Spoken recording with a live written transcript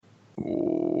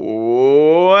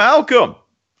Welcome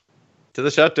to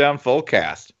the Shutdown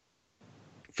Fullcast.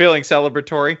 Feeling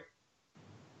celebratory,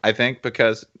 I think,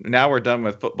 because now we're done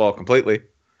with football completely.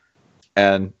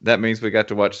 And that means we got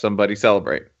to watch somebody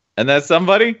celebrate. And that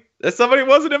somebody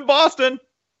wasn't in Boston.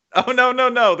 Oh,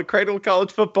 no. The cradle of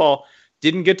college football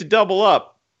didn't get to double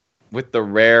up with the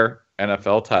rare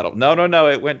NFL title. No.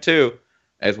 It went to,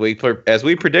 as we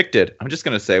predicted. I'm just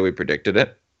going to say we predicted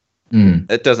it.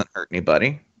 It doesn't hurt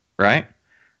anybody, right?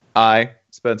 I,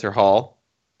 Spencer Hall,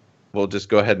 will just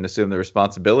go ahead and assume the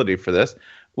responsibility for this.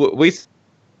 We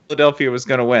Philadelphia was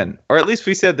going to win, or at least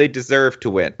we said they deserved to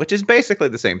win, which is basically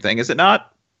the same thing, is it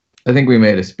not? I think we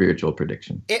made a spiritual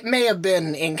prediction. It may have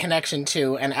been in connection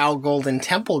to an Al Golden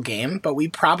Temple game, but we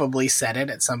probably said it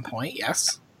at some point,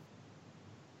 yes.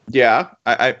 Yeah,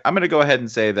 I'm going to go ahead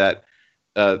and say that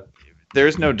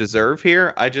there's no deserve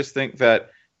here. I just think that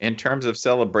in terms of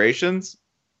celebrations,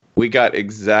 we got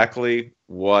exactly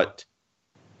what...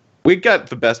 We got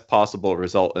the best possible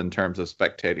result in terms of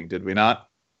spectating, did we not?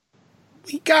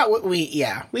 We got what we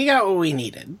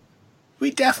needed.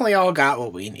 We definitely all got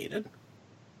what we needed.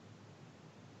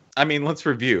 I mean, let's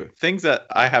review things that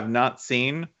I have not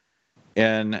seen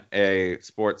in a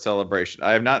sports celebration.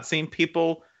 I have not seen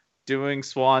people doing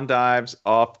swan dives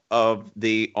off of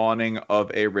the awning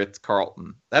of a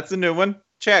Ritz-Carlton. That's a new one.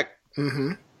 Check.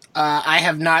 Mm-hmm. I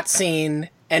have not seen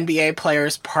NBA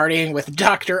players partying with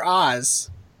Dr. Oz.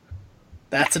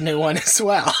 That's a new one as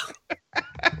well.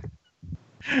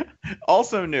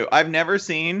 Also new. I've never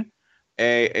seen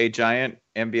a giant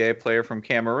NBA player from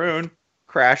Cameroon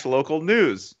crash local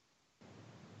news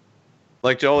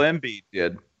like Joel Embiid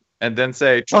did, and then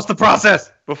say, "Trust the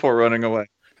process," before running away.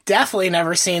 Definitely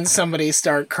never seen somebody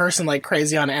start cursing like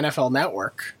crazy on NFL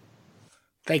Network.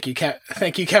 Thank you,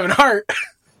 Kevin Hart.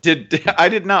 I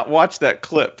did not watch that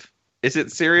clip. Is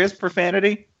it serious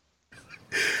profanity?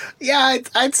 Yeah,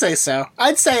 I'd say so.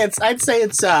 I'd say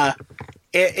it's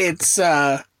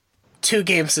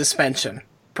 2-game suspension.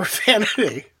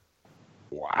 Profanity.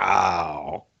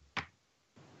 Wow.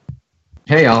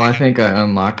 Hey, y'all, I think I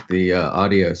unlocked the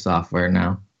audio software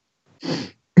now.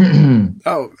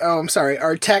 Oh, I'm sorry.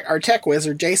 Our tech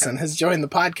wizard, Jason, has joined the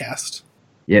podcast.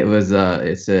 Yeah, it was.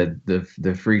 It said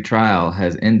the free trial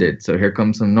has ended. So here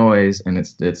comes some noise, and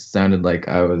it sounded like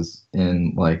I was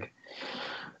in like,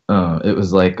 it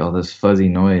was like all this fuzzy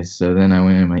noise. So then I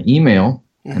went in my email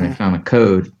and I found a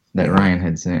code that Ryan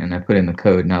had sent, and I put in the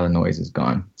code. Now the noise is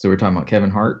gone. So we're talking about Kevin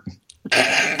Hart.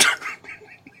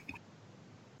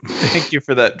 Thank you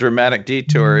for that dramatic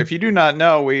detour. If you do not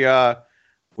know,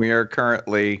 we're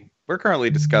currently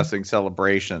discussing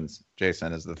celebrations.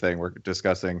 Jason, is the thing we're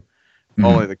discussing.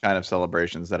 Only the kind of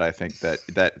celebrations that I think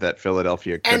that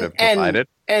Philadelphia could have provided.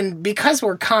 And because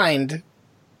we're kind,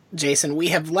 Jason, we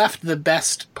have left the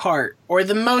best part, or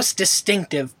the most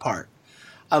distinctive part,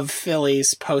 of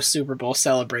Philly's post-Super Bowl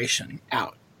celebration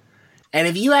out. And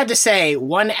if you had to say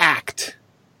one act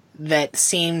that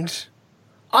seemed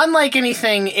unlike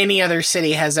anything any other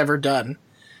city has ever done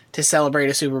to celebrate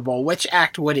a Super Bowl, which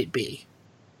act would it be?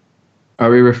 Are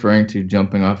we referring to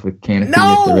jumping off a canopy?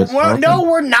 No,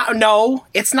 we're not. No,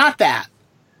 it's not that.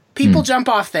 People jump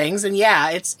off things, and yeah,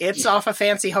 it's off a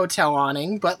fancy hotel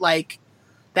awning, but like,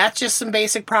 that's just some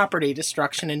basic property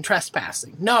destruction and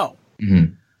trespassing. No.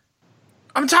 Mm-hmm.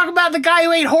 I'm talking about the guy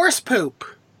who ate horse poop.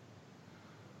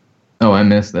 Oh, I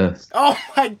missed this. Oh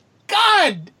my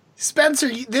God! Spencer,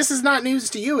 this is not news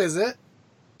to you, is it?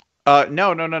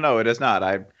 No, it is not.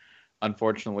 I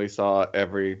unfortunately saw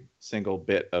every single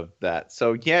bit of that.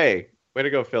 So yay. Way to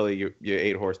go, Philly. You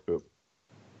ate horse poop.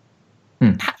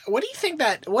 What do you think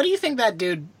that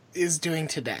dude is doing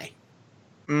today?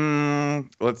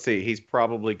 Let's see. He's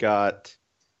probably got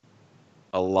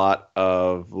a lot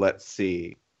of,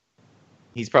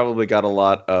 he's probably got a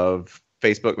lot of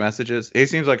Facebook messages. He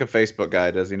seems like a Facebook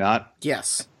guy, does he not?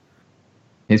 Yes.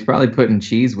 He's probably putting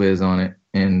Cheese Whiz on it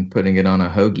and putting it on a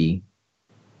hoagie.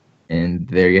 And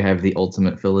there you have the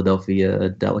ultimate Philadelphia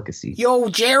delicacy. Yo,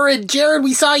 Jared,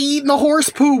 we saw you eating the horse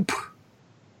poop.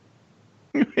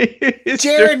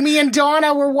 Jared, me and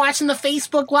Donna were watching the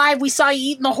Facebook Live. We saw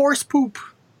you eating the horse poop.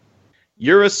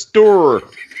 You're a stir.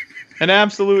 An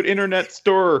absolute internet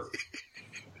stir.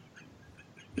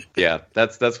 Yeah,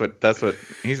 that's what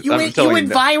he's. You went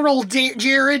viral,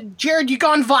 Jared. Jared, you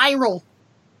gone viral.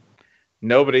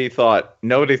 Nobody thought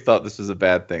this was a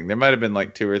bad thing. There might have been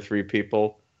like 2 or 3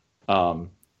 people.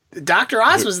 Dr.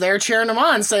 Oz was there cheering him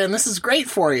on, saying, "This is great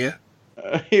for you."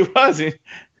 He was.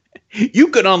 You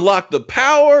can unlock the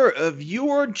power of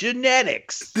your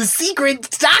genetics. The secret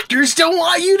doctors don't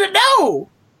want you to know.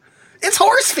 It's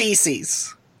horse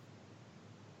feces.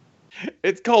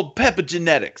 It's called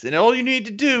Peppagenetics, and all you need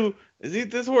to do is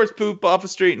eat this horse poop off a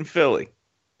street in Philly.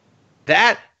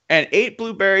 That and 8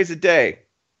 blueberries a day,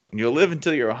 and you'll live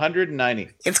until you're 190.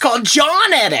 It's called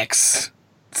Johnetics.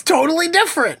 It's totally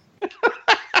different.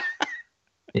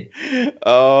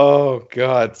 Oh,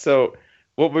 God. So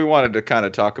what we wanted to kind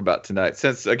of talk about tonight,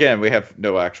 since, again, we have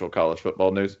no actual college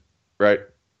football news, right?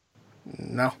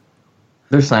 No.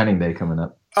 There's signing day coming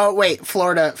up. Oh, wait.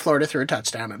 Florida threw a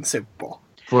touchdown in the Super Bowl.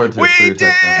 We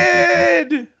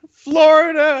did!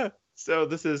 Florida! So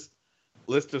this is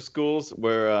list of schools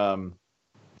where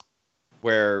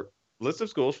list of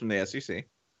schools from the SEC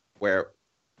where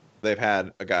they've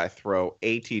had a guy throw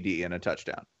a TD in a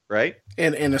touchdown, right?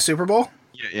 In a Super Bowl?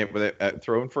 Yeah,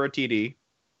 thrown for a TD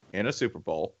in a Super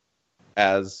Bowl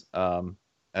as a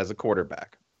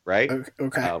quarterback, right?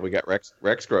 Okay. We got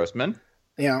Rex Grossman.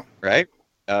 Yeah. Right?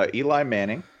 Eli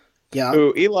Manning. Yeah.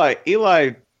 Who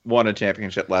Eli won a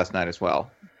championship last night as well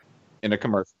in a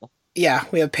commercial. Yeah,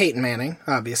 we have Peyton Manning,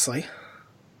 obviously.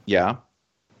 Yeah.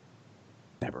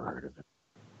 Never heard of it.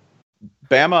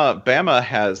 Bama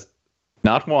has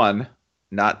not 1,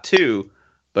 not 2,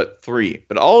 but 3.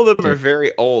 But all of them are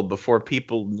very old before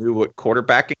people knew what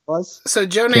quarterbacking was. So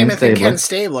Joe Namath and Ken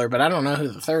Stabler, but I don't know who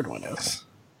the third one is.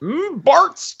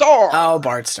 Bart Starr. Oh,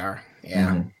 Bart Starr.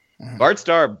 Yeah. Mm-hmm. Bart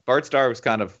Starr was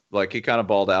kind of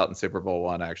balled out in Super Bowl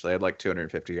I, actually. He had like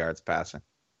 250 yards passing.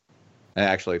 And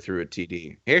actually threw a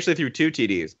TD. He actually threw 2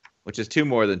 TDs, which is 2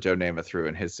 more than Joe Namath threw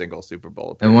in his single Super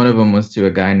Bowl appearance. And one of them was to a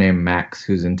guy named Max,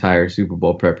 whose entire Super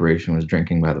Bowl preparation was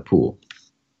drinking by the pool.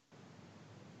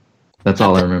 That's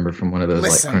all I remember from one of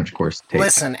those Crunch Course tapes.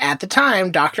 Listen, at the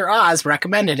time, Dr. Oz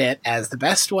recommended it as the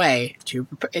best way to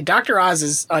prepare. Dr. Oz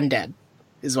is undead,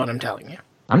 is what I'm telling you.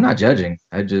 I'm not judging.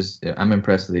 I'm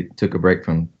impressed that he took a break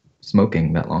from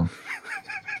smoking that long.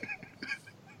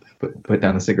 Put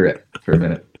down a cigarette for a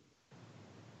minute.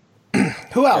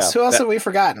 Who else? Who else have we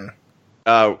forgotten?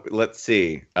 Let's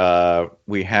see.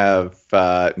 We have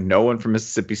no one from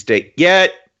Mississippi State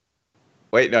yet.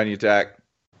 Waiting on you, Jack.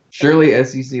 Surely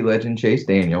SEC legend Chase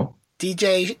Daniel.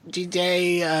 DJ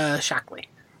Shockley.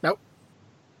 Nope.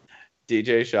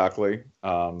 DJ Shockley.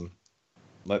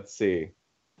 Let's see.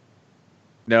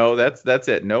 No, that's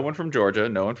it. No one from Georgia.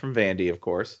 No one from Vandy, of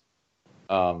course.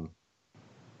 And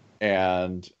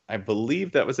I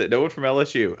believe that was it. No one from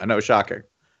LSU. I know, shocking,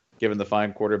 given the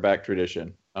fine quarterback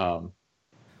tradition.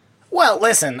 Well,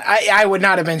 listen, I would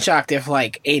not have been shocked if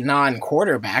like a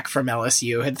non-quarterback from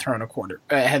LSU had thrown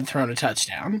a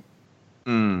touchdown.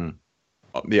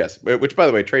 Yes, which by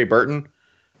the way, Trey Burton.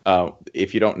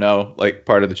 If you don't know, like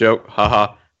part of the joke,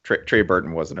 haha, Trey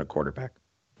Burton wasn't a quarterback.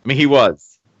 I mean, he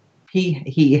was.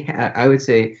 I would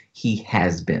say he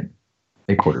has been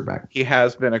a quarterback. He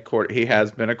has been a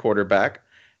quarterback,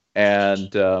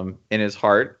 and in his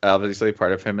heart, obviously,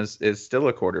 part of him is still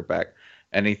a quarterback.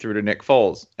 And he threw to Nick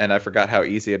Foles, and I forgot how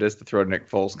easy it is to throw to Nick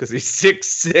Foles because he's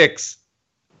 6'6".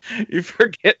 You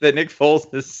forget that Nick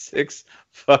Foles is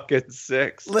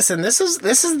 6'6". Listen, this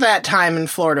is that time in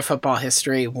Florida football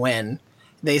history when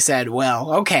they said,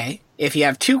 well, okay, if you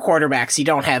have 2 quarterbacks, you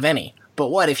don't have any. But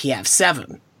what if you have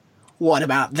 7? What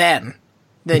about then?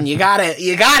 Then you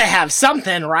gotta have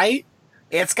something, right?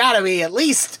 It's gotta be at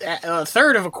least a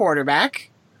third of a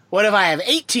quarterback. What if I have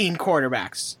 18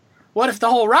 quarterbacks? What if the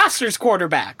whole roster's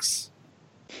quarterbacks?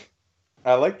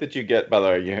 I like that you get, by the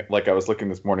way, like I was looking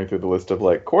this morning through the list of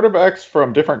like quarterbacks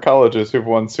from different colleges who've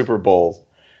won Super Bowls.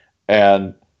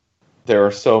 And there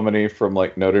are so many from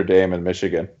like Notre Dame and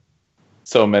Michigan.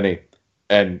 So many.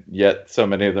 And yet so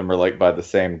many of them are like by the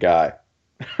same guy.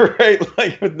 Right?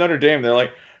 Like with Notre Dame, they're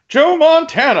like, Joe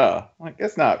Montana. Like,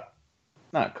 that's not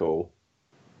cool.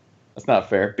 That's not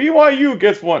fair. BYU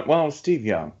gets one. Well, Steve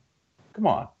Young. Come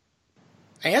on.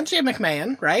 And Jim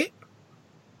McMahon, right?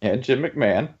 And Jim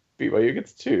McMahon. BYU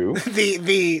gets 2.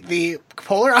 The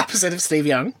polar opposite of Steve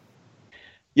Young.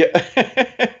 Yeah.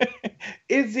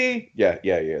 Is he? Yeah, he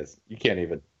is. You can't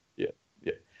even. Yeah.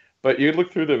 But you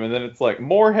look through them, and then it's like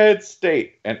Morehead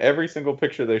State, and every single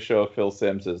picture they show of Phil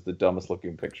Simms is the dumbest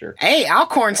looking picture. Hey,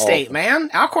 Alcorn State, man.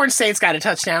 Alcorn State's got a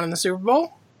touchdown in the Super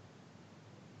Bowl.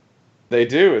 They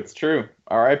do. It's true.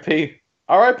 R.I.P.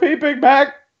 R.I.P. Big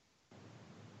Mac.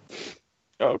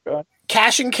 Oh God.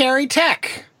 Cash and Carry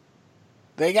Tech.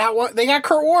 They got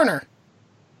Kurt Warner.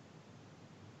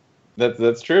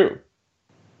 That's true.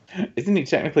 Isn't he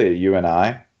technically a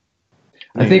UNI?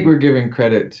 I think we're giving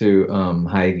credit to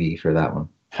Hy-Vee for that one.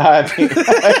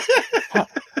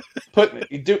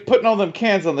 Putting all them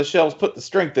cans on the shelves put the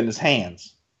strength in his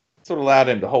hands. That's what allowed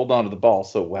him to hold on to the ball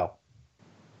so well.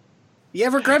 You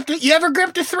ever gripped it? You ever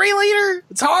gripped a 3-liter?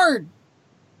 It's hard.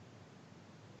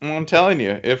 Well, I'm telling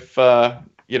you, if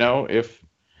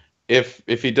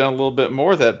if he'd done a little bit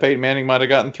more, that Peyton Manning might have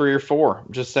gotten 3 or 4.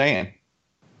 I'm just saying.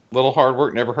 A little hard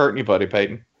work never hurt anybody,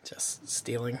 Peyton. Just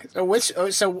stealing.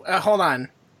 Hold on.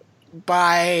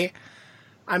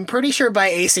 I'm pretty sure by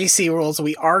ACC rules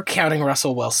we are counting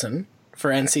Russell Wilson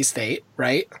for NC State,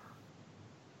 right?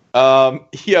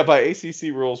 Yeah, by ACC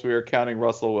rules we are counting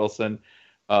Russell Wilson,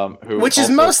 which is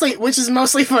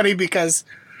mostly funny because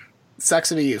it sucks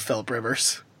to be you, Philip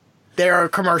Rivers. There are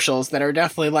commercials that are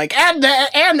definitely like, and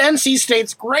NC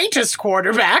State's greatest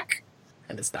quarterback,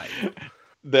 and it's not you.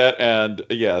 That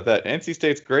NC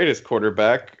State's greatest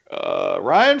quarterback,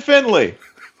 Ryan Finley.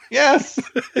 Yes,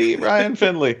 the Ryan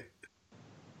Finley.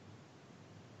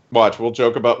 Watch, we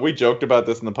joked about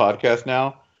this in the podcast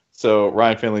now. So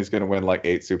Ryan Finley's going to win like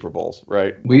 8 Super Bowls,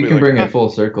 right? We can bring it full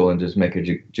circle and just make a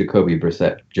Jacoby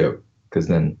Brissett joke, because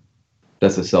then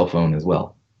that's a cell phone as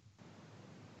well.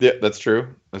 Yeah, that's true.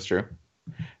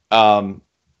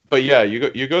 But yeah,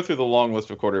 you go through the long list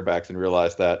of quarterbacks and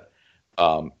realize that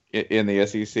in the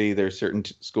SEC, there's certain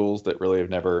schools that really have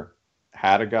never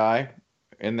had a guy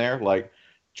in there, like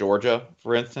Georgia,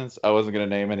 for instance. I wasn't going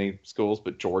to name any schools,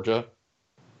 but Georgia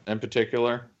in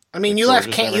particular. I mean, you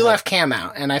left Cam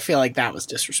out, and I feel like that was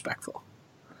disrespectful.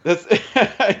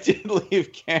 I did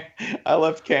leave Cam. I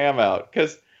left Cam out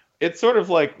because it's sort of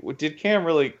like,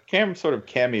 Cam sort of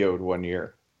cameoed one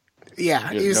year.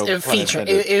 Yeah, it was a feature.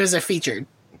 It was a featured.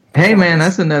 Hey man,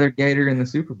 that's another Gator in the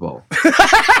Super Bowl.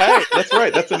 Hey, that's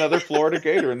right. That's another Florida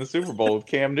Gator in the Super Bowl with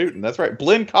Cam Newton. That's right.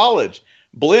 Blinn College.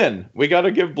 Blinn. We got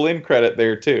to give Blinn credit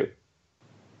there too.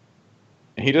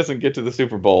 He doesn't get to the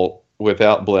Super Bowl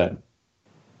without Blinn.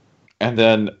 And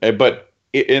then, but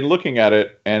in looking at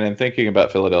it and in thinking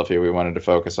about Philadelphia, we wanted to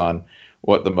focus on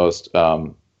what the most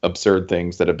absurd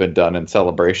things that have been done in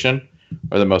celebration,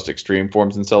 or the most extreme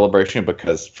forms in celebration.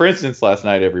 Because, for instance, last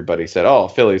night everybody said, "Oh,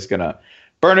 Philly's gonna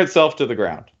burn itself to the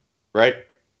ground," right?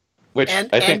 Which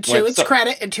to its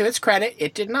credit,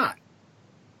 it did not.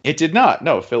 It did not.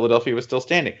 No, Philadelphia was still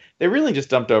standing. They really just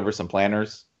dumped over some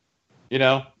planters,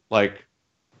 like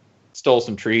stole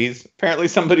some trees. Apparently,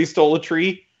 somebody stole a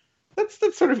tree.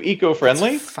 That's sort of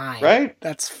eco-friendly, fine, right?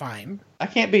 That's fine. I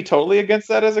can't be totally against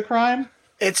that as a crime.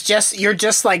 It's just you're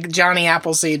just like Johnny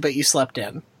Appleseed, but you slept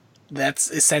in. That's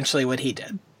essentially what he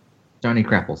did. Johnny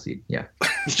Crappleseed, yeah.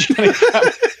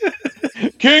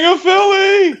 King of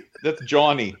Philly. That's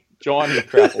Johnny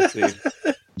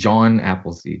Crappleseed. John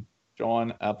Appleseed.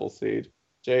 John Appleseed.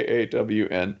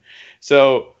 JAWN.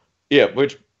 So yeah,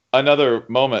 which. Another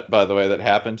moment, by the way, that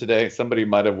happened today, somebody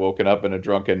might have woken up in a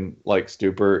drunken,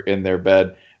 stupor in their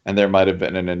bed, and there might have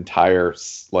been an entire,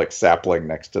 sapling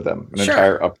next to them.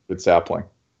 Entire uprooted sapling.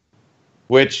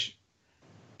 Which,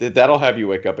 that'll have you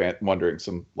wake up wondering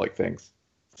some, things.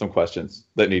 Some questions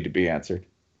that need to be answered.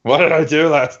 What did I do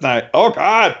last night? Oh,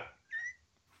 God!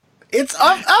 It's,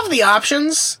 of the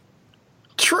options,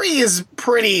 Tree is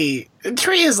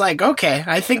like, okay,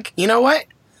 I think, you know what?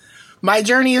 My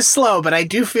journey is slow, but I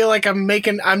do feel like I'm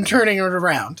turning it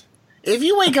around. If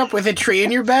you wake up with a tree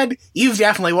in your bed, you've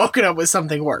definitely woken up with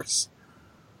something worse.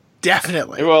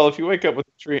 Definitely. Well, if you wake up with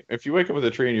a tree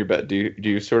in your bed, do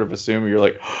you sort of assume you're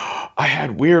like, oh, I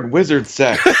had weird wizard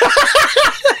sex?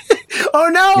 Oh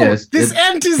no! Yes, this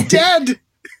ant is dead.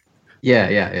 Yeah,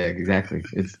 exactly.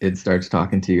 It starts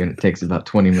talking to you, and it takes about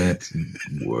 20 minutes.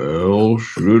 Well,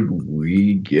 should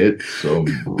we get some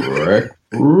breakfast?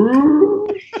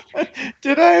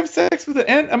 Did I have sex with an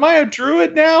ant? Am I a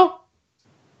druid now?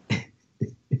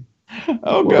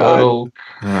 Oh, God. Well,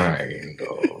 kind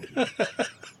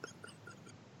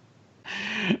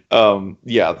of.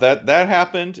 Yeah, that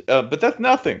happened, but that's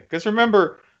nothing. Because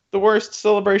remember, the worst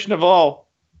celebration of all,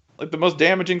 the most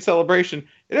damaging celebration,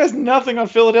 it has nothing on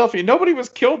Philadelphia. Nobody was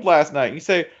killed last night. You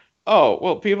say, oh,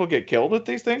 well, people get killed at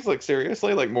these things?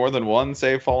 Seriously? More than one,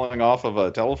 say, falling off of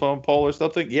a telephone pole or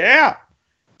something? Yeah,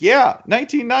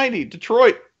 1990,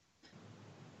 Detroit.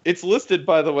 It's listed,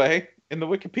 by the way, in the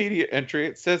Wikipedia entry.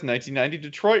 It says 1990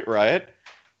 Detroit riot.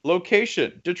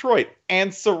 Location, Detroit,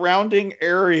 and surrounding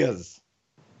areas.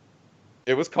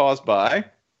 It was caused by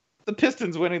the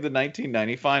Pistons winning the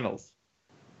 1990 finals.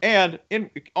 And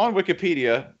on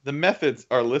Wikipedia, the methods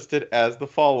are listed as the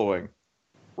following: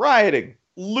 rioting,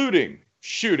 looting,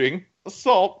 shooting,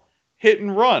 assault, hit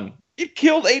and run. It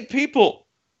killed 8 people.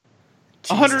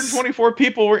 Jesus. 124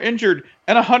 people were injured,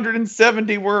 and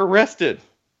 170 were arrested.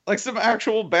 Some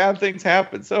actual bad things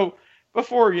happened. So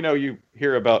before, you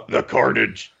hear about the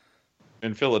carnage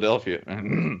in Philadelphia,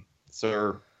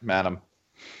 sir, madam,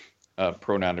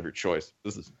 pronoun of your choice.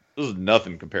 This is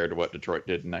nothing compared to what Detroit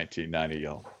did in 1990,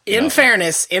 y'all. In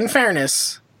fairness,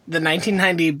 the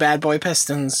 1990 Bad Boy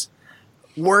Pistons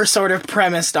were sort of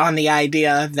premised on the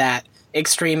idea that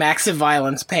extreme acts of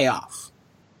violence pay off.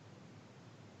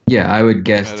 Yeah, I would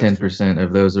guess 10%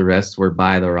 of those arrests were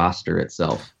by the roster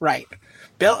itself. Right.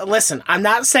 Bill, listen, I'm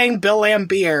not saying Bill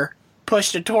Laimbeer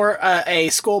pushed a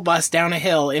school bus down a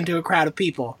hill into a crowd of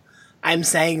people. I'm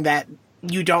saying that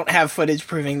you don't have footage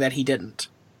proving that he didn't.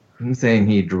 I'm saying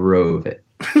he drove it.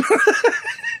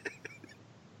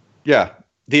 Yeah.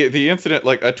 The incident,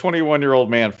 like a 21-year-old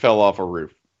man fell off a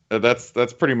roof.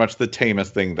 That's pretty much the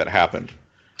tamest thing that happened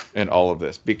in all of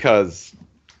this. Because,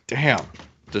 damn,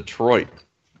 Detroit.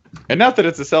 And not that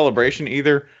it's a celebration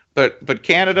either, but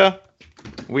Canada,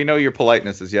 we know your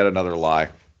politeness is yet another lie.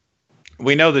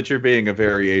 We know that you're being a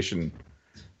variation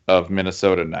of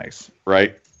Minnesota nice,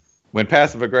 right? When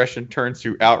passive aggression turns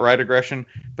to outright aggression,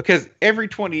 because every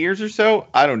 20 years or so,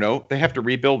 I don't know, they have to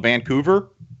rebuild Vancouver.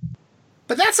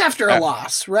 But that's after a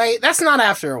loss, right? That's not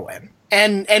after a win.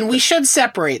 And we should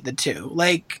separate the two.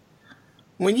 Like,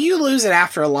 when you lose it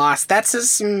after a loss, that says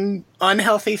some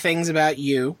unhealthy things about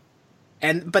you.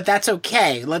 But that's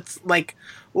okay.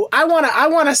 I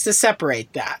want us to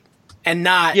separate that and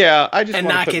not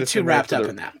get too wrapped up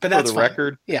in that. But that's for the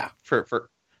record. Yeah.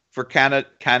 For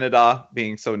Canada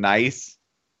being so nice.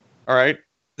 All right.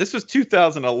 This was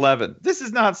 2011. This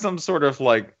is not some sort of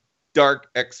like dark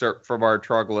excerpt from our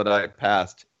troglodyte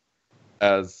past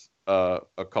as a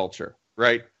culture,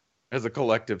 right? As a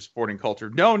collective sporting culture.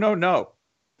 No.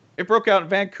 It broke out in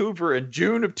Vancouver in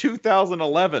June of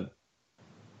 2011.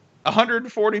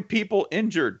 140 people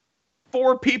injured.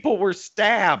 4 people were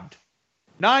stabbed.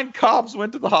 9 cops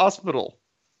went to the hospital.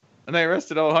 And they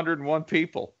arrested 101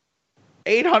 people.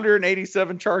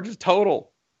 887 charges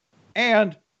total.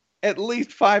 And at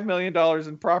least $5 million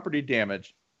in property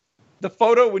damage. The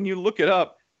photo, when you look it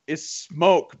up, is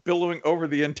smoke billowing over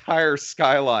the entire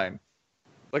skyline.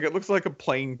 Like it looks like a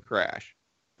plane crash.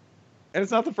 And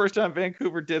it's not the first time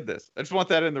Vancouver did this. I just want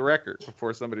that in the record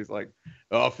before somebody's like,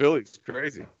 oh, Philly's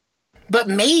crazy. But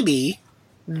maybe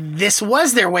this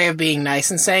was their way of being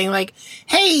nice and saying like,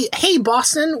 hey,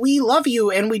 Boston, we love you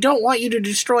and we don't want you to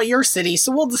destroy your city,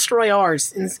 so we'll destroy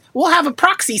ours. And we'll have a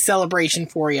proxy celebration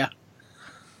for you.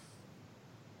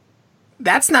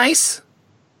 That's nice.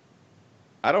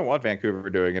 I don't want Vancouver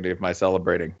doing any of my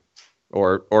celebrating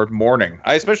or mourning.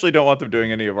 I especially don't want them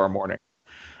doing any of our mourning.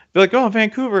 Be like, oh,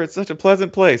 Vancouver, it's such a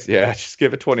pleasant place. Yeah, just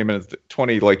give it 20 minutes,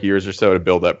 20 years or so to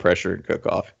build that pressure and cook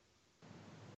off.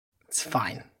 It's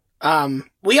fine.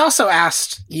 We also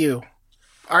asked you,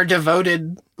 our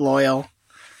devoted, loyal,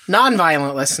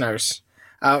 non-violent listeners,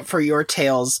 for your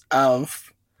tales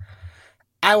of,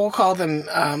 I will call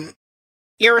them,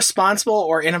 irresponsible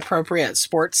or inappropriate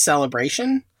sports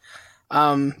celebration.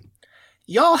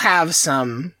 Y'all have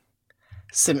some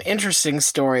interesting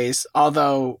stories,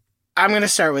 although I'm going to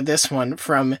start with this one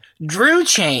from Drew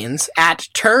Chains at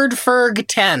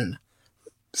TurdFerg10.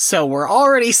 So we're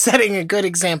already setting a good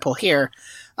example here.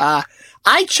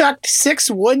 I chucked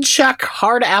 6 woodchuck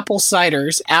hard apple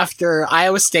ciders after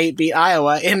Iowa State beat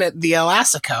Iowa in the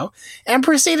Elastico and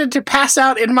proceeded to pass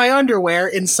out in my underwear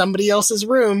in somebody else's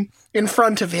room in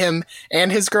front of him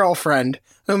and his girlfriend,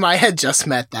 whom I had just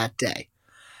met that day.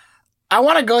 I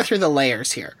want to go through the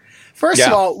layers here. First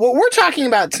of all, what we're talking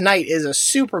about tonight is a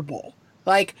Super Bowl.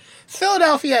 Like,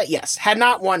 Philadelphia, yes, had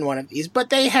not won one of these,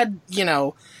 but they had,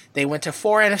 they went to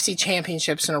 4 NFC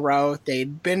championships in a row.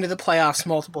 They'd been to the playoffs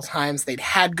multiple times. They'd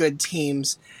had good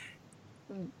teams.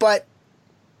 But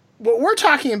what we're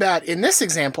talking about in this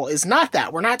example is not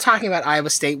that. We're not talking about Iowa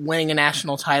State winning a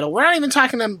national title. We're not even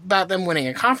talking about them winning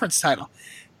a conference title.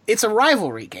 It's a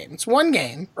rivalry game. It's one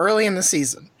game early in the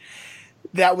season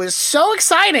that was so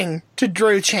exciting to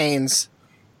Drew Chains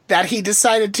that he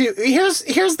decided to... Here's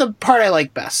the part I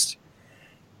like best.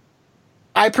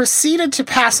 I proceeded to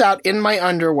pass out in my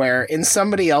underwear in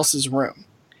somebody else's room.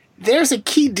 There's a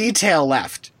key detail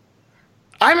left.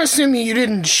 I'm assuming you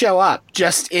didn't show up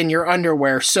just in your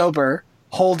underwear sober,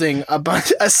 holding a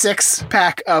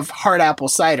 6-pack of hard apple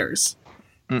ciders.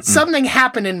 Mm-mm. Something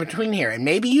happened in between here, and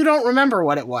maybe you don't remember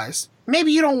what it was.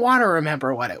 Maybe you don't want to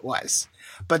remember what it was.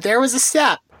 But there was a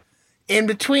step in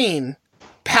between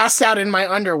passed out in my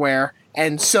underwear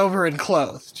and sober and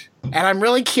clothed. And I'm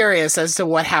really curious as to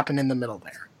what happened in the middle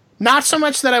there. Not so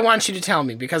much that I want you to tell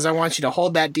me, because I want you to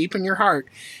hold that deep in your heart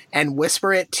and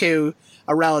whisper it to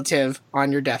a relative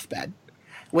on your deathbed.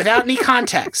 Without any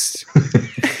context.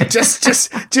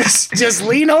 just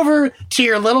lean over to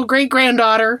your little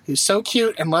great-granddaughter, who's so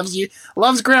cute and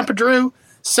loves Grandpa Drew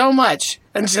so much,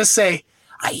 and just say,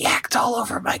 I yacked all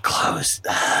over my clothes.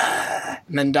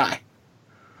 And then die.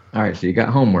 All right, so you got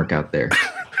homework out there.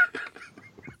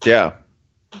 Yeah.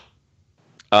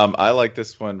 I like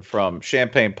this one from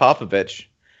Champagne Popovich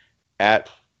at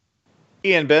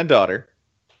Ian Bendaughter.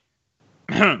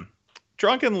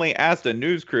 Drunkenly asked a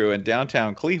news crew in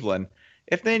downtown Cleveland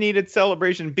if they needed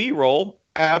celebration B-roll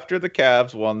after the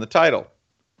Cavs won the title.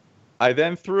 I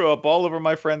then threw up all over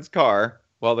my friend's car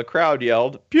while the crowd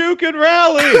yelled, "Puke and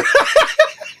rally!"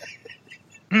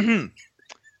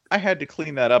 I had to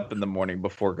clean that up in the morning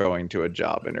before going to a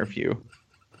job interview.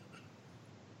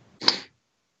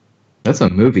 That's a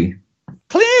movie.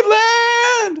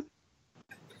 Cleveland!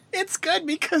 It's good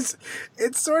because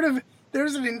it's sort of,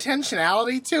 there's an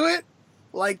intentionality to it.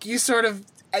 Like, you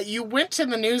went to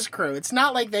the news crew. It's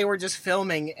not like they were just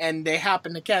filming and they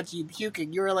happened to catch you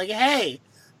puking. You were like, hey,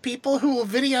 people who will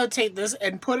videotape this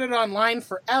and put it online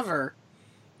forever,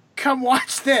 come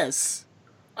watch this.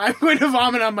 I'm going to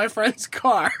vomit on my friend's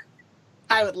car.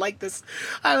 I would like this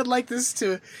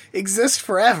to exist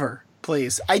forever,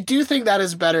 please. I do think that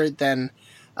is better than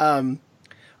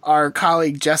our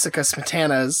colleague Jessica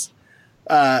Smetana's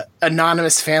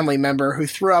anonymous family member who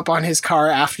threw up on his car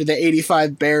after the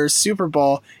 85 Bears Super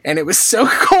Bowl, and it was so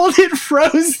cold it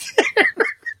froze there.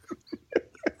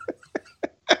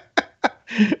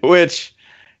 Which,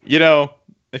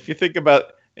 if you think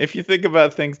about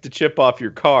things to chip off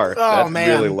your car, that's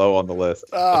really low on the list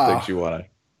of things you want to.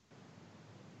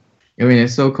 I mean,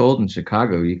 it's so cold in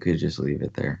Chicago, you could just leave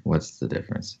it there. What's the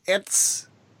difference?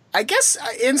 I guess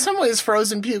in some ways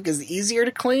frozen puke is easier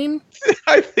to clean.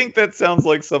 I think that sounds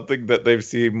like something that they've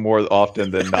seen more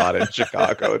often than not in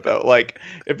Chicago, though. Like,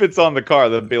 if it's on the car,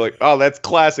 they'll be like, oh, that's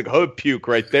classic hood puke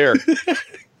right there.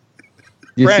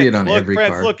 You see it on every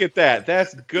car. Look at that.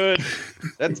 That's good.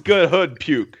 That's good hood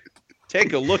puke.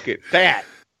 Take a look at that.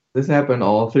 This happened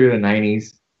all through the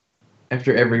 90s.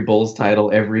 After every Bulls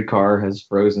title, every car has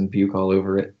frozen puke all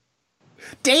over it.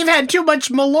 Dave had too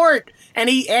much Malort, and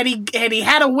he had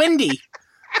a Wendy.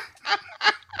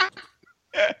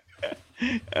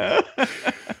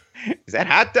 Is that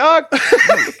hot dog?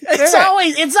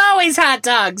 It's always hot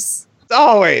dogs. It's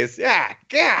always, yeah.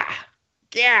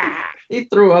 He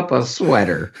threw up a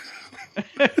sweater.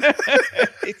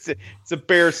 It's a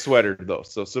bear sweater though,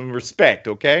 so some respect,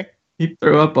 okay? He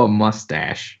threw up a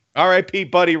mustache. R.I.P.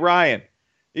 Buddy Ryan.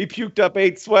 He puked up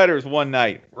 8 sweaters one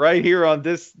night right here on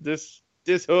this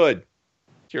hood that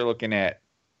you're looking at.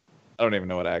 I don't even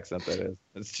know what accent that is.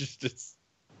 It's just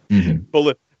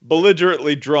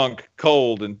belligerently drunk,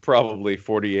 cold, and probably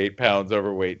 48 pounds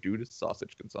overweight due to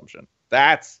sausage consumption.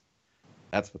 That's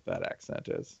what that accent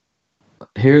is.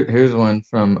 Here's one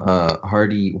from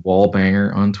Hardy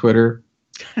Wallbanger on Twitter.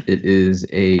 It is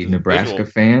a Nebraska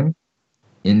fan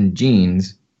in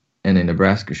jeans and a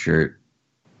Nebraska shirt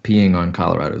peeing on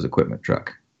Colorado's equipment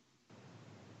truck.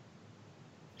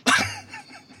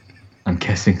 I'm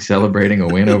guessing celebrating a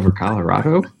win over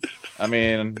Colorado? I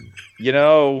mean,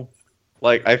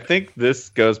 I think this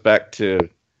goes back to,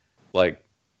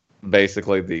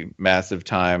 basically the massive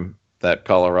time that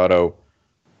Colorado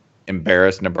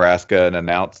embarrassed Nebraska and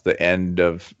announced the end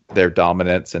of their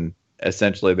dominance and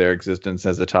essentially their existence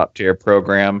as a top-tier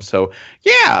program. So,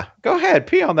 yeah, go ahead,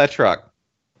 pee on that truck.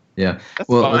 Yeah. That's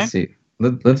well, fine. Let's see.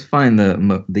 Let's find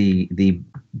the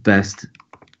best.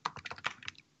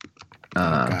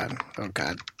 Oh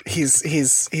God!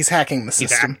 He's hacking the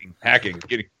system. He's hacking.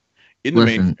 Getting in the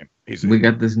mainstream. We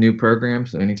got this new program,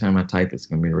 so anytime I type, it's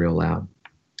gonna be real loud.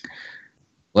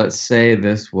 Let's say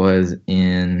this was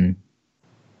in.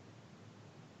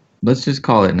 Let's just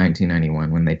call it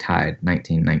 1991 when they tied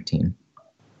 1919.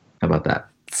 How about that?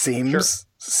 Seems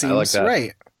I like that.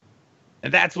 right.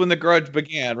 And that's when the grudge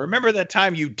began. Remember that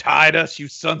time you tied us, you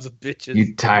sons of bitches?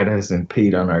 You tied us and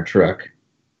peed on our truck.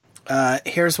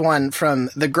 Here's one from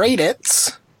the Great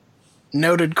It's,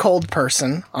 noted cold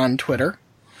person on Twitter.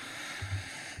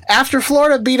 After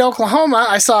Florida beat Oklahoma,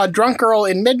 I saw a drunk girl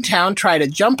in Midtown try to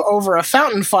jump over a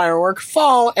fountain firework,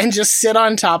 fall, and just sit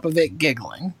on top of it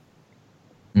giggling.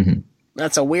 Mm-hmm.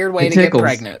 That's a weird way to get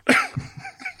pregnant.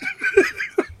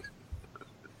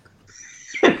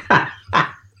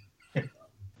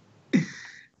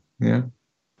 Yeah.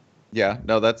 Yeah,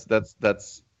 no, that's.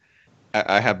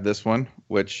 I have this one,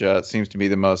 which seems to be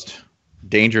the most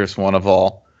dangerous one of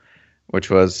all, which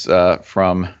was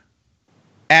from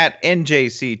at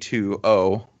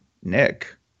NJC20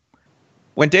 Nick.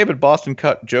 When David Boston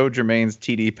cut Joe Germain's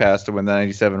TD pass to win the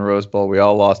 97 Rose Bowl, we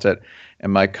all lost it,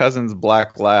 and my cousin's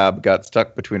black lab got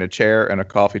stuck between a chair and a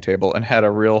coffee table and had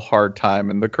a real hard time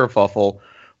in the kerfuffle.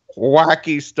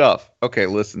 Wacky stuff. Okay,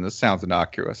 listen, this sounds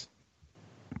innocuous.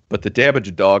 But the damage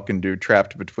a dog can do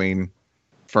trapped between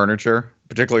furniture,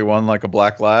 particularly one like a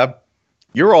black lab,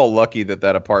 you're all lucky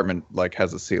that apartment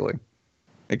has a ceiling.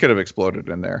 It could have exploded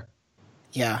in there.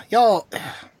 Yeah, y'all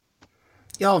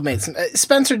have made some.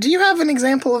 Spencer, do you have an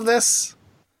example of this?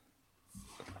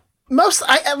 Listen.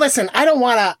 I don't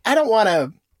want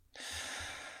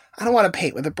to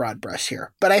paint with a broad brush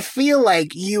here, but I feel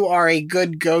like you are a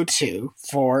good go-to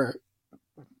for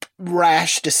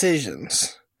rash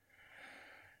decisions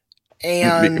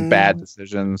and bad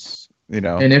decisions.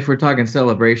 And if we're talking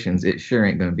celebrations, it sure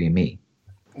ain't gonna be me.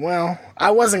 Well,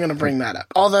 I wasn't going to bring that up.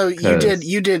 Although you did,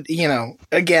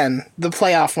 again, the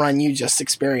playoff run you just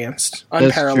experienced.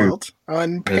 Unparalleled.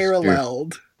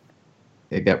 Unparalleled.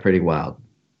 It got pretty wild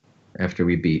after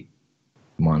we beat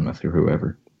Monmouth or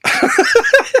whoever.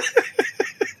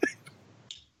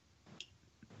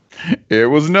 It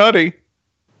was nutty.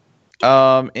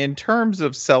 In terms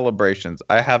of celebrations,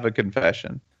 I have a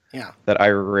confession. Yeah. That I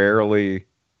rarely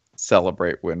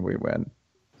celebrate when we win.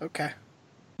 Okay.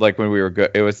 Like when we were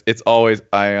good, it's always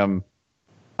I am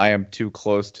too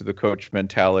close to the coach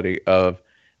mentality of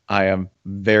I am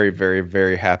very, very,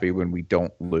 very happy when we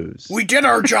don't lose. We did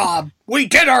our job. We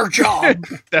did our job.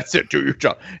 That's it. Do your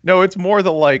job. No, it's more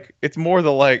the like,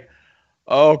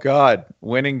 oh God,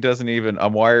 winning doesn't even,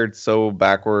 I'm wired so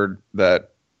backward that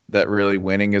really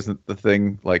winning isn't the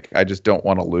thing. Like, I just don't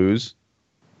want to lose.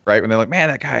 Right. When they're like, man,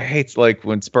 that guy hates, like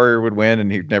when Spurrier would win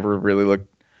and he'd never really look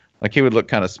like he would look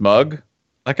kind of smug.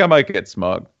 Like I might get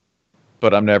smug,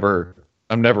 but I'm never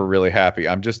really happy.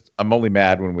 I'm only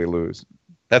mad when we lose.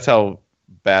 That's how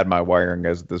bad my wiring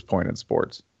is at this point in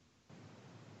sports.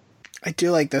 I do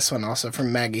like this one also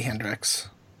from Maggie Hendricks,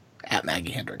 at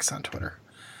Maggie Hendricks on Twitter.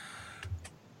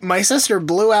 My sister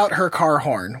blew out her car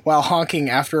horn while honking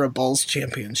after a Bulls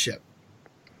championship.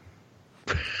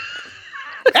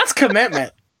 That's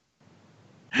commitment.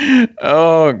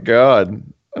 Oh God,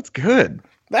 that's good.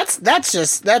 That's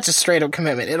just straight up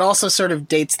commitment. It also sort of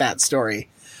dates that story,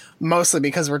 mostly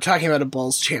because we're talking about a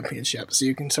Bulls championship, so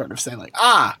you can sort of say like,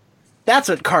 that's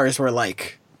what cars were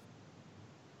like.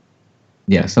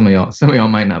 Yeah, some of y'all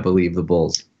might not believe the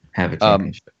Bulls have a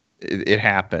championship. It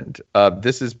happened.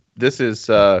 This is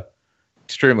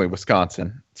extremely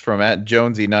Wisconsin. It's from at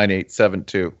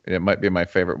Jonesy9872. It might be my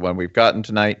favorite one we've gotten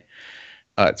tonight.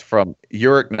 It's from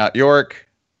York, not York.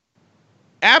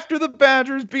 After the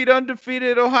Badgers beat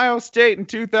undefeated Ohio State in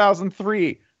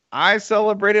 2003, I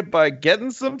celebrated by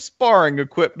getting some sparring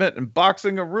equipment and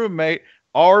boxing a roommate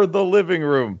or the living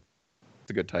room. It's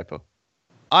a good typo.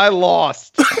 I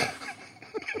lost.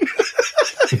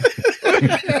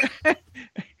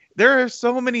 There are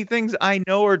so many things I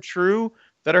know are true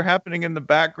that are happening in the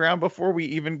background before we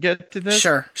even get to this.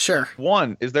 Sure.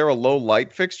 One, is there a low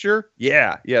light fixture?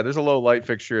 Yeah, there's a low light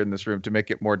fixture in this room to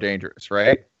make it more dangerous,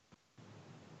 right?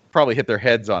 Probably hit their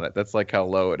heads on it. That's like how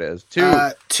low it is.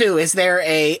 Two, is there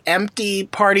a empty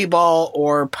party ball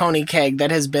or pony keg that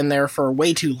has been there for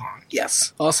way too long?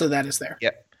 Yes. Also, that is there.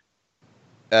 Yep.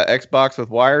 Xbox with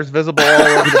wires visible all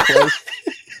over the place.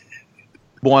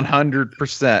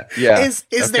 100%. Yeah.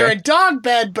 Is there a dog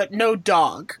bed but no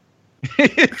dog?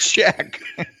 Check.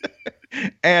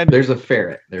 And there's a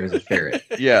ferret.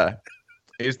 Yeah.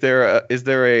 Is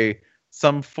there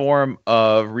some form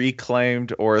of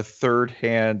reclaimed or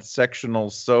third-hand sectional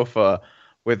sofa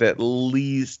with at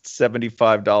least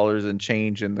 $75 and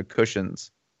change in the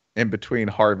cushions in between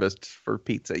harvests for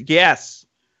pizza? Yes.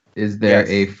 Is there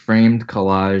a framed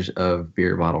collage of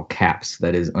beer bottle caps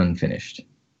that is unfinished?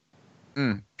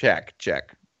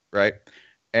 Check. Right.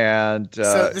 And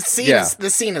so the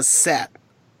scene is set.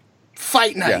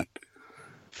 Fight night. Yeah.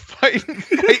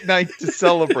 Fight night to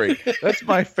celebrate. That's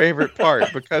my favorite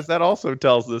part because that also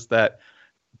tells us that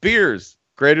beers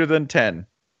greater than 10.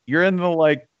 You're in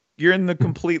the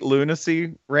complete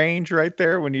lunacy range right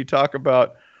there when you talk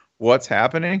about what's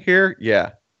happening here.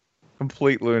 Yeah.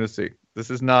 Complete lunacy. This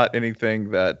is not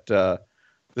anything that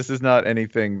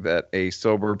a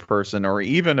sober person or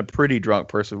even a pretty drunk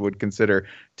person would consider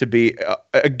to be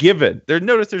a given.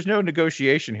 Notice there's no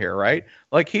negotiation here, right?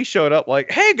 Like he showed up like,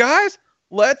 "Hey guys,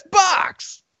 let's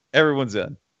box." Everyone's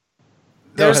in.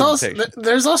 There's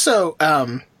also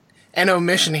an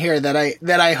omission here that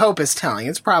I hope is telling.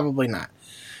 It's probably not.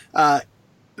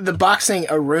 The boxing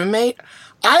a roommate.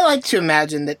 I like to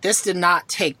imagine that this did not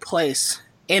take place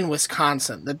in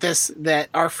Wisconsin. That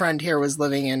our friend here was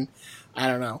living in, I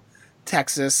don't know,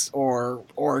 Texas or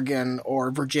Oregon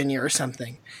or Virginia or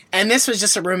something. And this was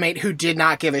just a roommate who did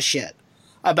not give a shit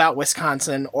about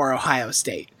Wisconsin or Ohio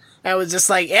State. I was just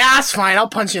like, yeah, that's fine. I'll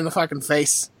punch you in the fucking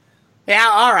face. Yeah,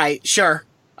 all right, sure.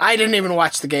 I didn't even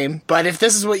watch the game, but if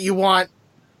this is what you want,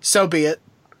 so be it.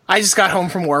 I just got home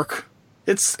from work.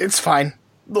 It's fine.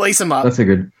 Lace him up. That's a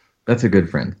good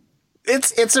friend.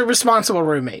 It's a responsible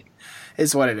roommate,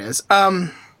 is what it is.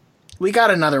 We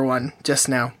got another one just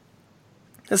now.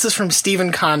 This is from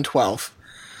Stephen Con 12.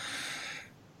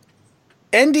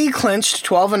 ND clinched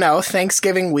 12-0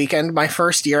 Thanksgiving weekend my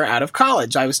first year out of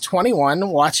college. I was 21,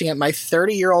 watching at my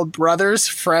 30-year-old brother's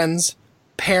friend's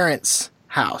parents'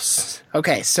 house.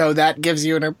 Okay, so that gives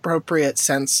you an appropriate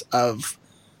sense of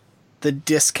the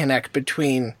disconnect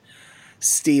between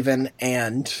Steven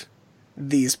and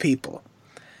these people.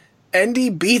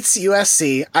 ND beats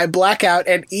USC. I black out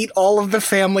and eat all of the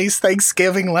family's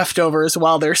Thanksgiving leftovers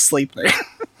while they're sleeping.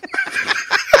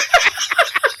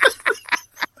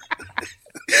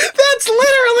 That's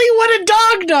literally what a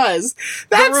dog does.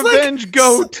 That's the revenge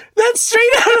goat. That's straight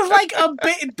out of like a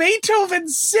Beethoven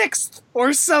Sixth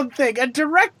or something. A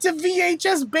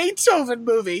direct-to-VHS Beethoven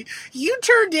movie. You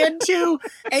turned into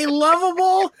a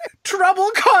lovable,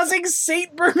 trouble-causing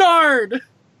Saint Bernard.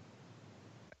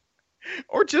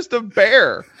 Or just a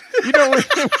bear. You know,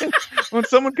 when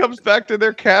someone comes back to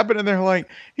their cabin and they're like,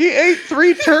 he ate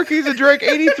 3 turkeys and drank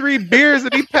 83 beers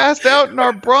and he passed out in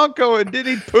our Bronco and then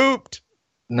he pooped.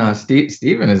 No,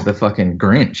 Steven is the fucking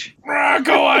Grinch.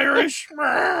 Go Irish!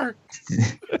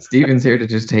 Steven's here to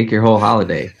just take your whole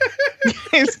holiday.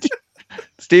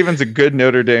 Steven's a good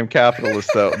Notre Dame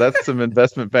capitalist, though. That's some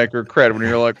investment banker cred when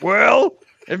you're like, well,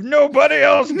 if nobody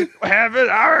else can have it,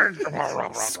 ours.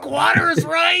 Squatters'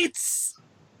 rights!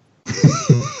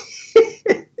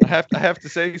 I have to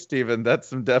say, Steven, that's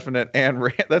some definite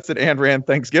that's an Ayn Rand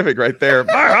Thanksgiving right there.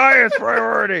 My highest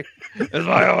priority is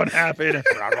my own happiness.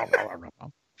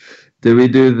 Did we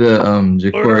do the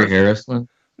Jacory Harris one?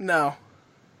 No.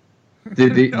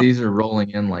 These are rolling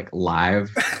in like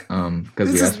live.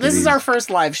 Because this is our first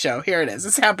live show. Here it is.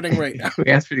 It's happening right now. We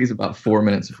asked for these about 4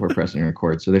 minutes before pressing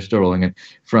record, so they're still rolling in.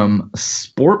 From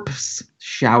Sporps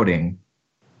Shouting,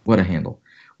 what a handle.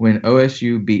 When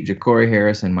OSU beat Jacory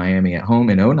Harris in Miami at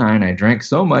home in 2009, I drank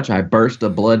so much I burst a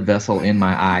blood vessel in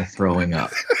my eye throwing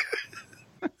up.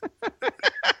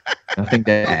 Nothing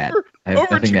to add. I have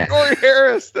Over nothing to add. Jacory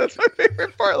Harris. That's my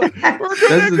favorite part. Like, we're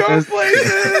going to go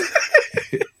places.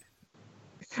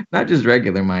 Not just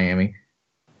regular Miami.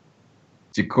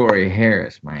 Jacory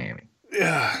Harris, Miami.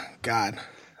 Yeah, God.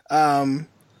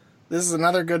 This is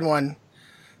another good one.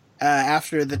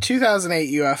 After the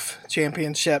 2008 UF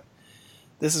Championship,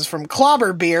 this is from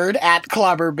Clobberbeard at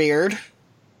Clobberbeard.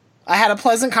 I had a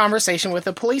pleasant conversation with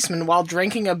a policeman while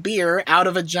drinking a beer out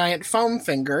of a giant foam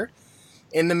finger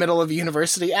in the middle of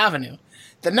University Avenue.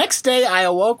 The next day, I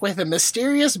awoke with a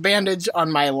mysterious bandage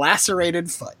on my lacerated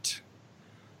foot.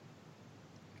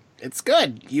 It's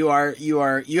good. You have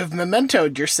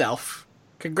mementoed yourself.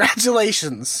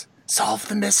 Congratulations. Solve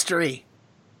the mystery.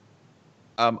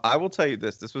 I will tell you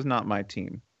this. This was not my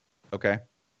team. Okay.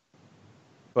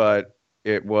 But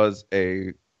it was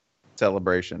a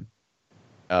celebration.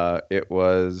 It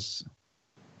was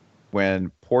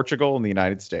when Portugal and the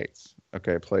United States,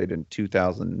 played in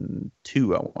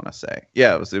 2002, I want to say.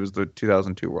 Yeah, it was the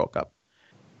 2002 World Cup.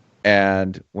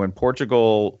 And when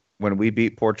we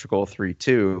beat Portugal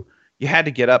 3-2, you had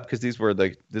to get up because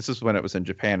this is when it was in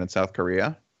Japan and South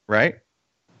Korea, right?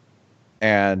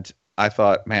 And I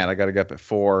thought, man, I got to get up at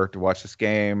 4 to watch this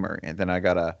game, and then I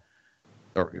had to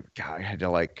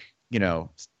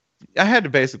I had to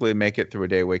basically make it through a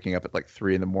day waking up at like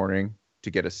 3 a.m.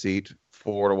 to get a seat,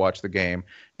 4 to watch the game,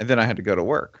 and then I had to go to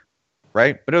work,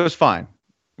 right? But it was fine.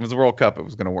 It was the World Cup. It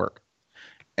was going to work.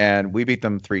 And we beat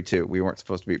them 3-2. We weren't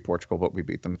supposed to beat Portugal, but we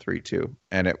beat them 3-2.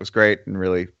 And it was great and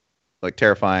really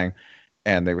terrifying.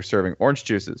 And they were serving orange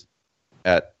juices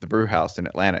at the brew house in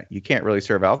Atlanta. You can't really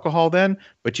serve alcohol then,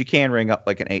 but you can ring up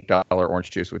like an $8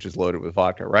 orange juice, which is loaded with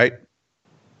vodka, right?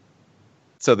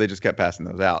 So they just kept passing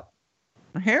those out.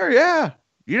 Here, yeah.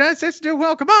 United States do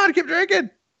well. Come on, keep drinking.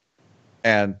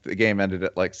 And the game ended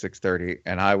at like 6:30.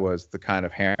 And I was the kind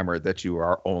of hammer that you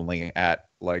are only at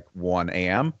like 1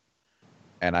 a.m.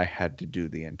 And I had to do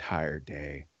the entire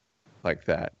day like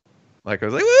that. Like I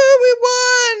was like, woo, we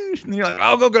won! And you're like,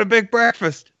 I'll go get a big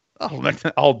breakfast.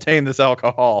 I'll tame this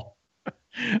alcohol.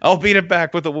 I'll beat it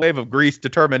back with a wave of grease,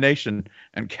 determination,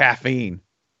 and caffeine.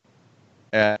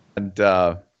 And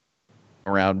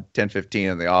around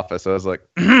 10:15 in the office, I was like,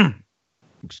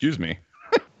 excuse me.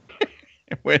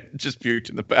 I went and just puked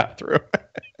in the bathroom.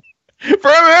 For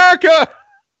America!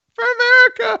 For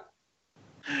America!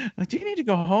 Like, do you need to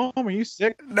go home? Are you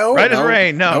sick? No, right as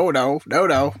rain.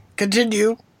 No.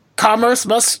 Continue. Commerce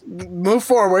must move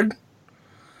forward.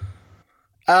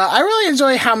 I really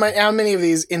enjoy how many of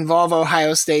these involve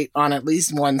Ohio State on at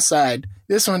least one side.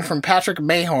 This one from Patrick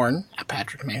Mayhorn.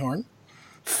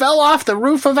 Fell off the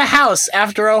roof of a house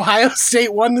after Ohio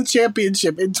State won the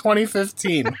championship in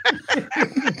 2015.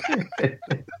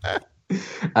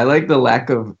 I like the lack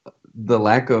of the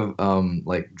lack of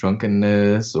like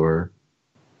drunkenness or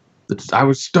I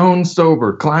was stone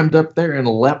sober, climbed up there and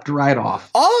leapt right off.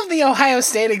 All of the Ohio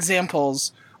State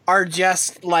examples are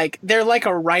just like, they're like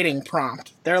a writing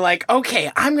prompt. They're like,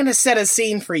 okay, I'm going to set a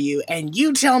scene for you, and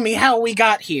you tell me how we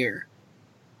got here.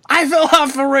 I fell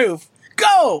off a roof.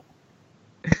 Go!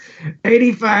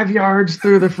 85 yards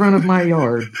through the front of my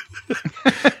yard.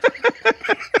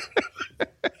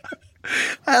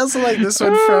 I also like this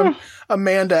one from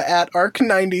Amanda at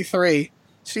Arc93.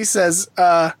 She says,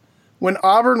 when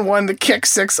Auburn won the Kick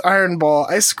 6 Iron Bowl,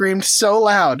 I screamed so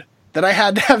loud that I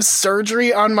had to have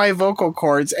surgery on my vocal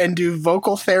cords and do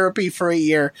vocal therapy for a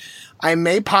year. I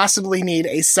may possibly need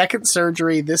a second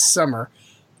surgery this summer.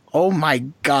 Oh my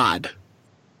God.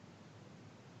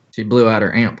 She blew out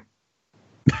her amp.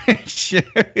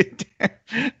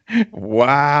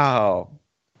 Wow.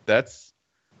 That's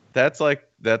like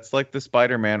the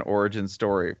Spider-Man origin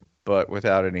story, but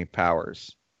without any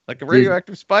powers. Like a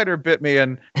radioactive spider bit me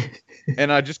and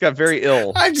I just got very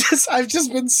ill. I've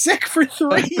just been sick for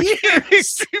 3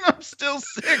 years. I'm still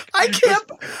sick. I can't.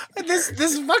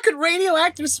 This fucking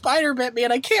radioactive spider bit me,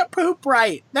 and I can't poop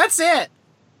right. That's it.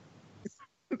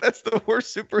 That's the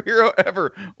worst superhero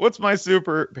ever. What's my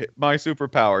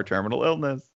superpower? Terminal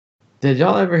illness. Did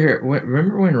y'all ever hear?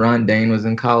 Remember when Ron Dane was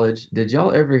in college? Did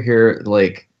y'all ever hear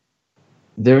like?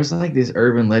 There was like this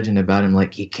urban legend about him,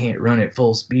 like he can't run at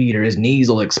full speed or his knees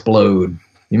will explode.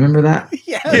 You remember that?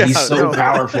 Yes. Like, he's so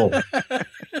powerful.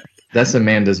 That's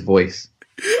Amanda's voice.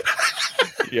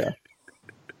 Yeah.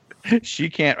 She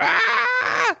can't.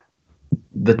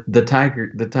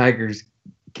 The Tigers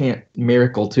can't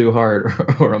miracle too hard,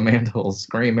 or Amanda will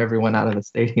scream everyone out of the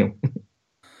stadium.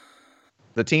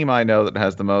 The team I know that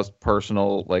has the most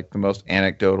personal, like the most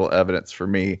anecdotal evidence for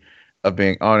me of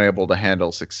being unable to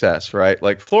handle success, right?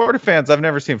 Like Florida fans, I've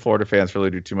never seen Florida fans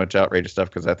really do too much outrageous stuff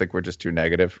because I think we're just too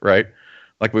negative, right?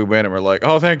 Like we win and we're like,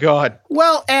 oh, thank God.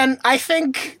 Well, and I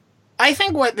think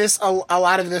what a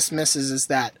lot of this misses is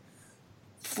that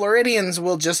Floridians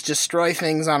will just destroy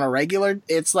things on a regular.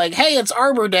 It's like, hey, it's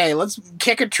Arbor Day. Let's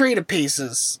kick a tree to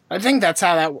pieces. I think that's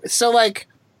how that. So like,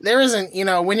 there isn't,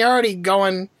 when you're already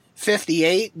going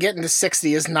 58, getting to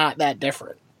 60 is not that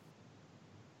different.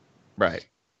 Right.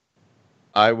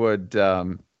 I would,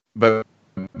 but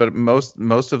most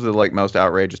of the most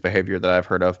outrageous behavior that I've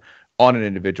heard of on an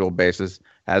individual basis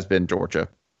has been Georgia.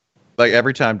 Like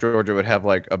every time Georgia would have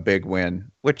like a big win,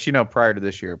 which prior to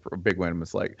this year, a big win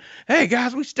was like, "Hey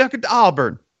guys, we stuck it to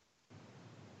Auburn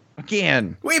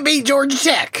again. We beat Georgia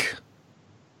Tech.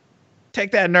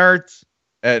 Take that, nerds!"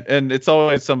 And it's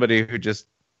always somebody who they just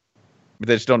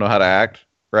don't know how to act,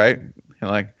 right? And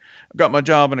like, I got my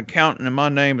job in accounting, and my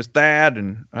name is Thad,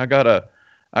 and I got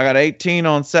 18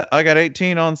 on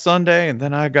Sunday, and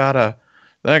then I gotta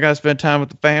spend time with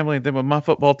the family, and then when my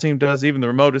football team does even the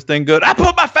remotest thing good, I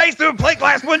put my face through a plate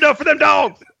glass window for them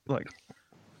dogs. Like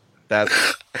that's.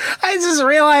 I just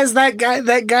realized that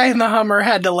guy in the Hummer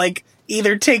had to like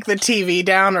either take the TV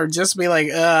down or just be like,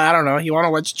 I don't know. You want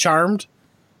to watch Charmed?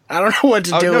 I don't know what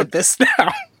to do with this now.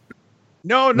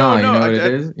 No. You know what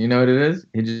it is? You know what it is?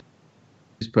 He just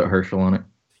put Herschel on it.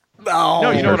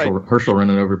 No, you know Herschel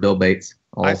running over Bill Bates.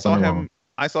 I saw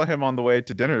him on the way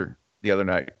to dinner the other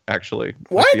night, actually.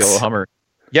 What? With the yellow Hummer.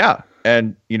 Yeah.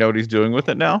 And you know what he's doing with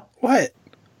it now? What?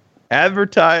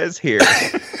 Advertise here.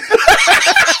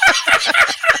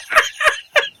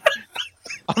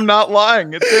 I'm not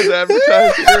lying. It says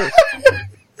advertise here.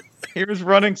 He was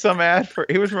running some ad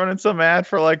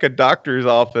for like a doctor's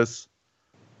office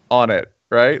on it,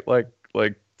 right? Like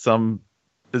some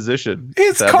physician.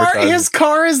 His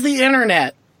car is the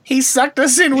internet. He sucked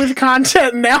us in with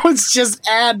content, and now it's just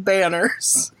ad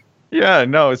banners. Yeah,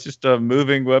 no, it's just a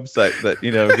moving website that,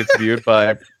 gets viewed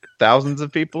by thousands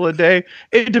of people a day.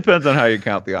 It depends on how you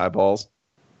count the eyeballs.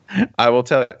 I will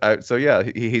tell you. So yeah,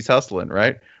 he's hustling,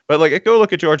 right? But like, go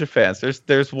look at Georgia fans.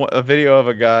 There's a video of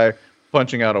a guy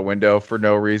punching out a window for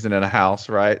no reason in a house,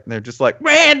 right? And they're just like,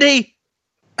 Randy!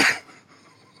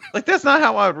 Like, that's not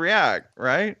how I would react,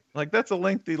 right? Like, that's a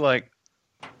lengthy, who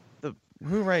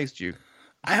raised you?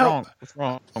 What's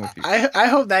wrong with you? I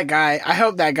hope that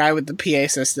guy with the PA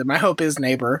system, I hope his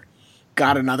neighbor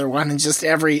got another one, and just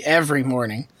every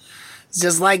morning it's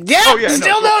just like,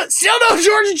 still no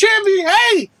Georgia champion.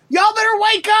 Hey, y'all better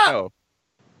wake up. Oh.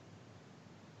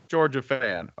 Georgia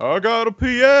fan. I got a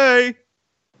PA.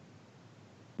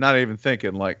 Not even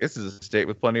thinking, like, this is a state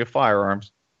with plenty of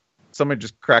firearms. Somebody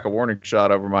just crack a warning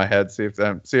shot over my head, see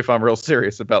if I'm real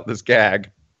serious about this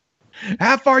gag.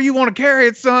 How far you want to carry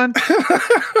it, son?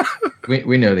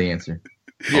 We know the answer.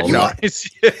 You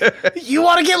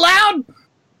want to get loud?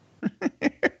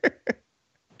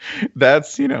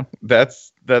 that's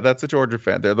that's a Georgia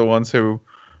fan. They're the ones who,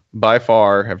 by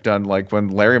far, have done like when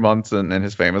Larry Munson and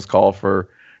his famous call for,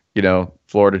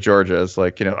 Florida Georgia is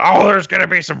like, oh, there's gonna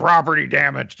be some property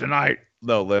damage tonight.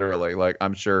 No, literally, like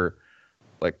I'm sure,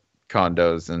 like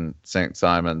condos in St.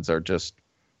 Simons are just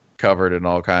covered in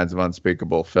all kinds of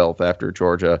unspeakable filth after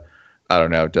Georgia, I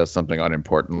don't know, does something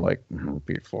unimportant like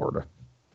beat Florida.